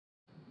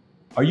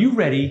Are you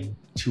ready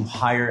to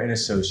hire an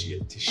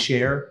associate to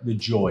share the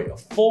joy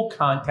of full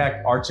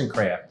contact arts and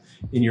craft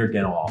in your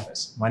dental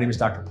office? My name is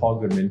Dr. Paul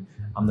Goodman.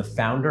 I'm the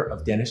founder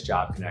of Dentist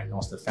Job Connect and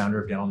also the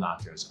founder of Dental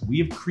Nachos. We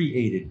have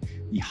created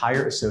the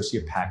Hire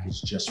Associate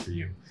Package just for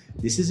you.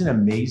 This is an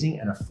amazing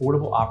and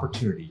affordable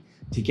opportunity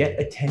to get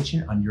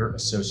attention on your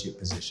associate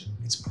position.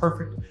 It's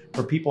perfect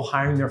for people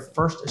hiring their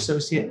first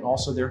associate and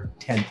also their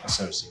 10th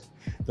associate.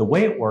 The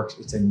way it works,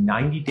 it's a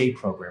 90-day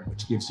program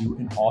which gives you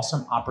an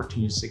awesome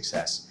opportunity of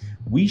success.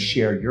 We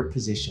share your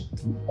position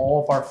through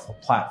all of our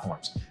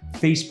platforms: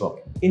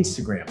 Facebook,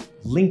 Instagram,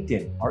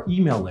 LinkedIn, our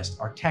email list,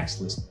 our text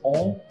list,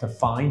 all to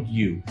find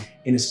you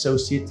an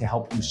associate to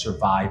help you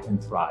survive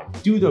and thrive.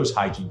 Do those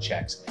hygiene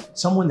checks,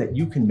 someone that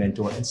you can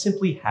mentor, and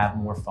simply have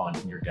more fun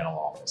in your dental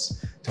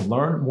office. To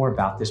learn more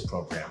about this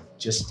program,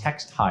 just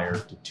text HIRE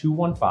to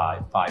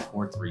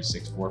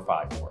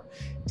 215-543-6454.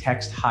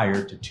 Text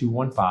HIRE to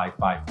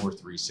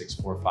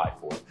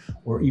 215-543-6454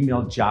 or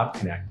email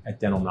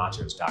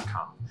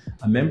jobconnect@dentalnachos.com.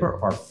 A member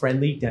of our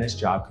friendly Dentist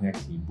Job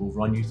Connect team will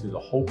run you through the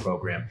whole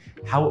program,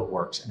 how it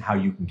works, and how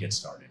you can get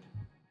started.